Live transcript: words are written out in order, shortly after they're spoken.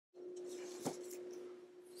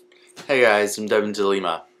Hey guys, I'm Devin de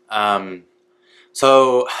Lima.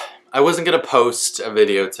 So I wasn't gonna post a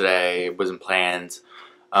video today, it wasn't planned.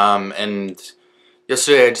 And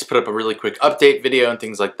yesterday I just put up a really quick update video and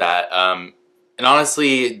things like that. And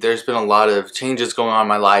honestly, there's been a lot of changes going on in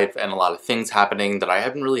my life and a lot of things happening that I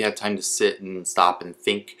haven't really had time to sit and stop and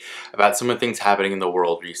think about some of the things happening in the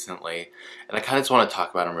world recently. And I kind of just want to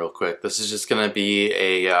talk about them real quick. This is just gonna be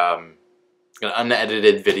an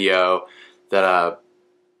unedited video that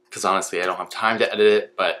because honestly I don't have time to edit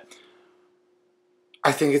it, but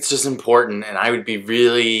I think it's just important, and I would be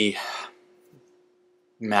really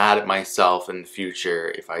mad at myself in the future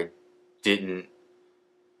if I didn't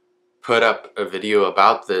put up a video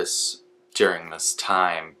about this during this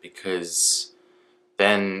time, because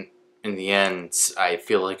then in the end I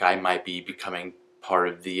feel like I might be becoming part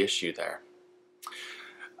of the issue there.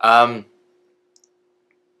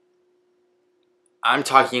 I'm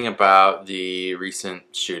talking about the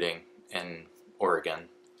recent shooting in Oregon.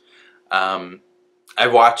 I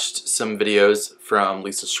watched some videos from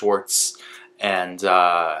Lisa Schwartz and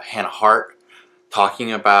Hannah Hart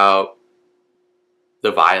talking about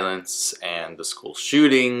the violence and the school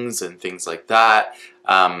shootings and things like that.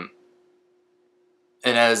 And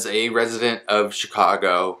as a resident of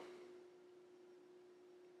Chicago,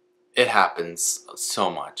 it happens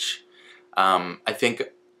so much. I think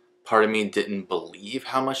part of me didn't believe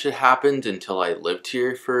how much it happened until I lived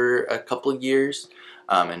here for a couple of years,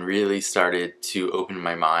 and really started to open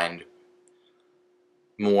my mind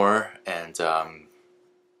more and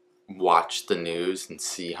watch the news and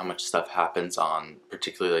see how much stuff happens on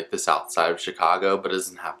particularly like the south side of Chicago, but it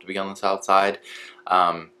doesn't have to be on the south side.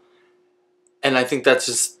 And I think that's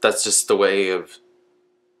just the way of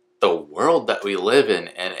the world that we live in,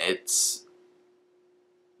 and it's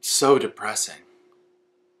so depressing.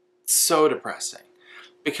 So depressing,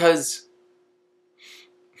 because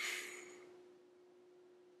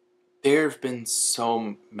there have been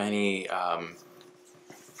so many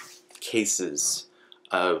cases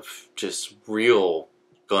of just real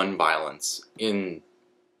gun violence in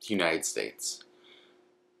the United States,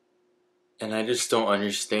 and I just don't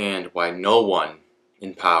understand why no one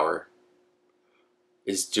in power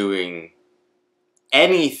is doing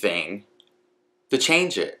anything to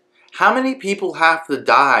change it. How many people have to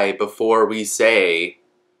die before we say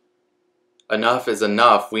enough is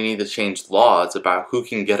enough, we need to change laws about who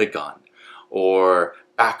can get a gun, or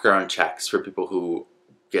background checks for people who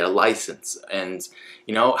get a license? And,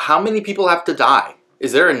 you know, how many people have to die?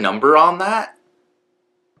 Is there a number on that?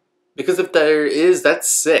 Because if there is, that's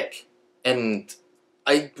sick. And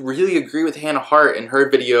I really agree with Hannah Hart in her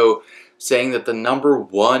video saying that the number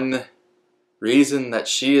one reason that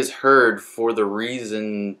she has heard for the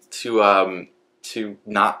reason to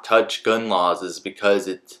not touch gun laws is because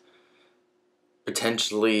it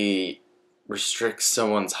potentially restricts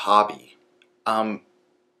someone's hobby. I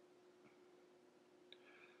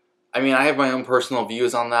mean, I have my own personal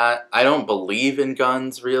views on that. I don't believe in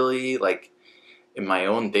guns, really. Like, in my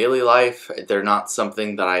own daily life, they're not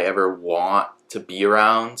something that I ever want to be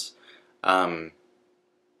around. And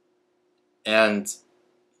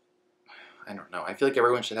I don't know. I feel like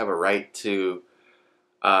everyone should have a right to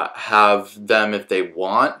have them if they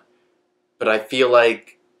want. But I feel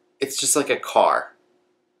like it's just like a car.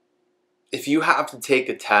 If you have to take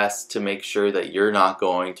a test to make sure that you're not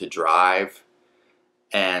going to drive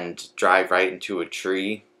and drive right into a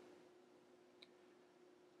tree,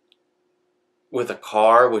 with a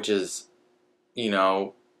car, which is, you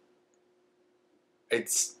know,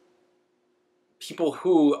 it's people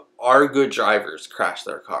who are good drivers crash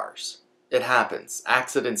their cars. It happens.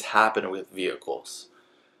 Accidents happen with vehicles.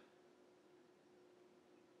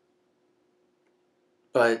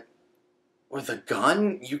 But with a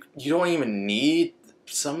gun, you don't even need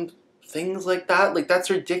some things like that. Like, that's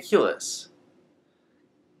ridiculous.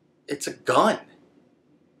 It's a gun.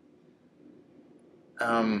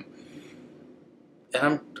 And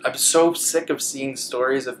I'm so sick of seeing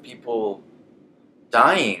stories of people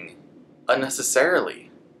dying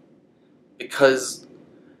unnecessarily because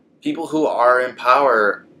people who are in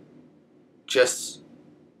power just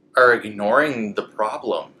are ignoring the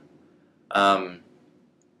problem, or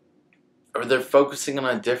they're focusing on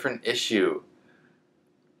a different issue,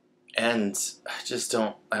 and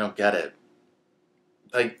I don't get it.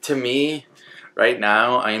 Like, to me, right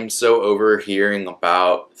now, I am so over hearing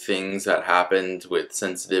about things that happened with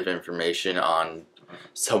sensitive information on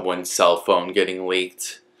someone's cell phone getting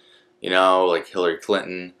leaked, you know, like Hillary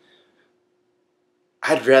Clinton.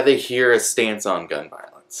 I'd rather hear a stance on gun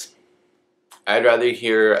violence. I'd rather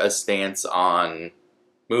hear a stance on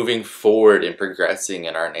moving forward and progressing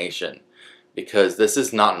in our nation, because this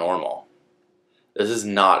is not normal. This is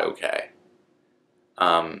not okay.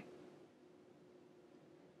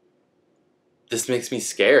 This makes me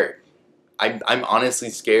scared. I'm honestly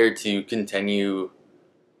scared to continue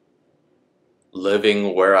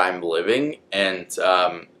living where I'm living, and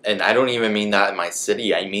I don't even mean that in my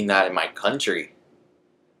city. I mean that in my country,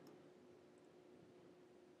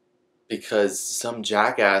 because some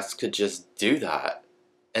jackass could just do that,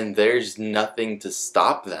 and there's nothing to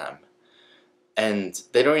stop them. And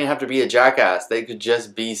they don't even have to be a jackass. They could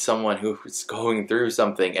just be someone who's going through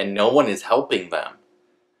something, and no one is helping them.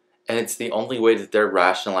 And it's the only way that they're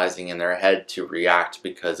rationalizing in their head to react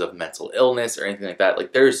because of mental illness or anything like that.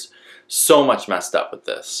 Like, there's so much messed up with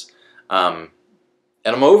this. And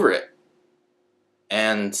I'm over it.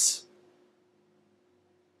 And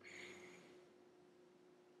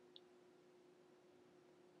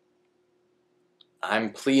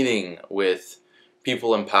I'm pleading with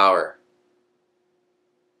people in power.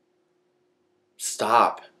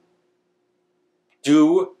 Stop.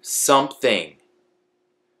 Do something.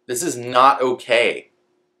 This is not okay.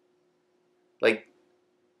 Like,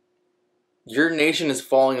 your nation is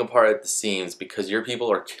falling apart at the seams because your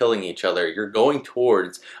people are killing each other. You're going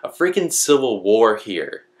towards a freaking civil war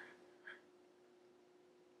here.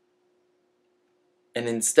 And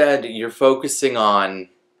instead, you're focusing on,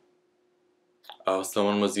 oh,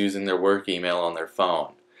 someone was using their work email on their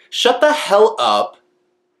phone. Shut the hell up,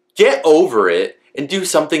 get over it, and do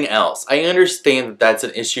something else. I understand that that's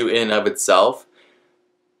an issue in and of itself,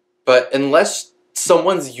 but unless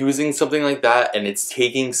someone's using something like that and it's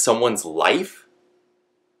taking someone's life,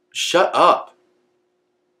 shut up.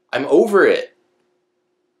 I'm over it.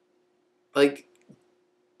 Like,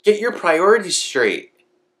 get your priorities straight.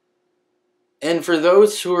 And for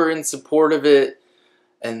those who are in support of it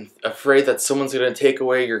and afraid that someone's going to take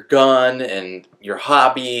away your gun and your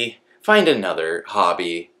hobby, find another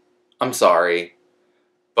hobby. I'm sorry.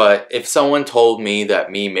 But if someone told me that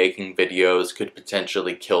me making videos could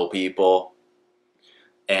potentially kill people,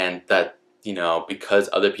 and that, you know, because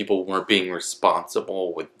other people weren't being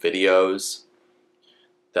responsible with videos,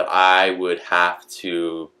 that I would have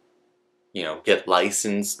to, you know, get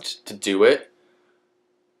licensed to do it,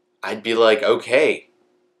 I'd be like, okay,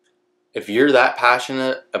 if you're that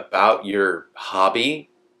passionate about your hobby,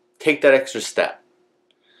 take that extra step.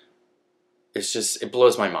 It's just, it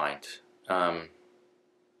blows my mind.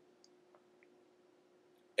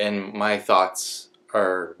 And my thoughts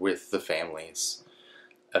are with the families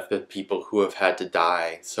of the people who have had to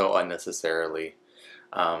die so unnecessarily.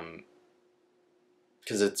 Because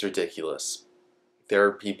it's ridiculous. There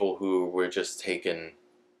are people who were just taken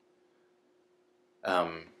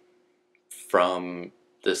from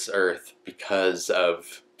this earth because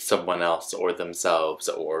of someone else or themselves,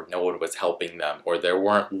 or no one was helping them, or there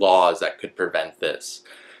weren't laws that could prevent this.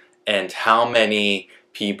 And how many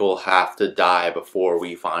people have to die before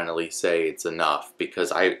we finally say it's enough?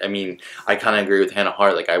 Because I mean, I kind of agree with Hannah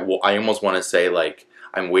Hart. Like, I almost want to say, like,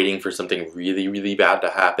 I'm waiting for something really, really bad to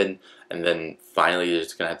happen, and then finally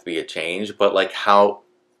there's gonna have to be a change. But like, how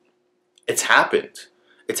it's happened.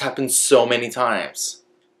 It's happened so many times.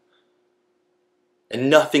 And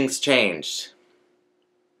nothing's changed.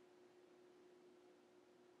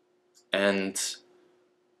 And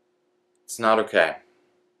it's not okay.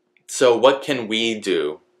 So what can we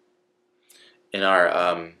do in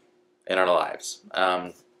our lives?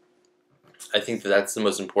 I think that that's the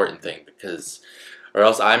most important thing, because, or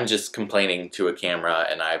else I'm just complaining to a camera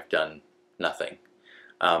and I've done nothing.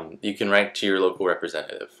 You can write to your local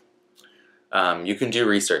representative. You can do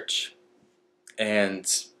research and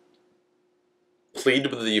plead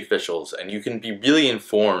with the officials, and you can be really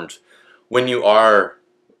informed when you are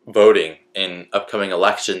voting in upcoming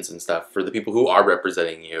elections and stuff for the people who are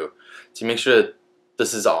representing you, to make sure that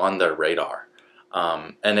this is on their radar.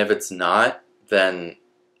 And if it's not, then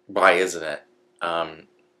why isn't it?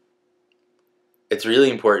 It's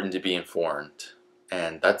really important to be informed,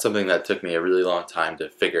 and that's something that took me a really long time to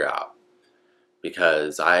figure out,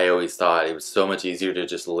 because I always thought it was so much easier to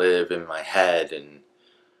just live in my head and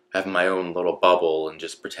have my own little bubble and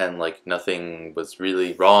just pretend like nothing was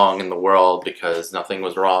really wrong in the world because nothing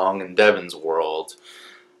was wrong in Devin's world.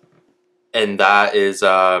 And that is,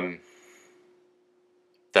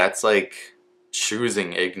 that's like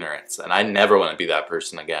choosing ignorance. And I never want to be that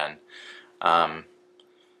person again.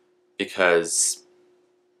 Because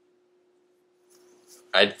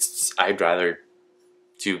I'd rather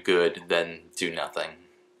do good than do nothing.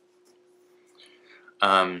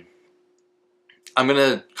 I'm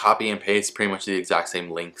going to copy and paste pretty much the exact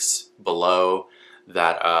same links below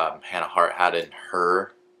that Hannah Hart had in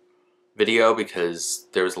her video because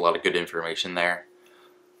there was a lot of good information there.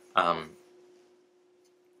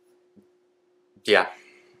 Yeah.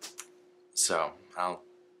 So I'll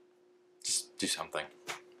just do something.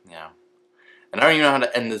 Yeah. And I don't even know how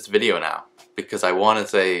to end this video now because I want to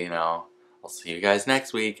say, you know, I'll see you guys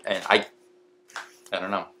next week, and I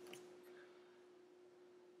don't know.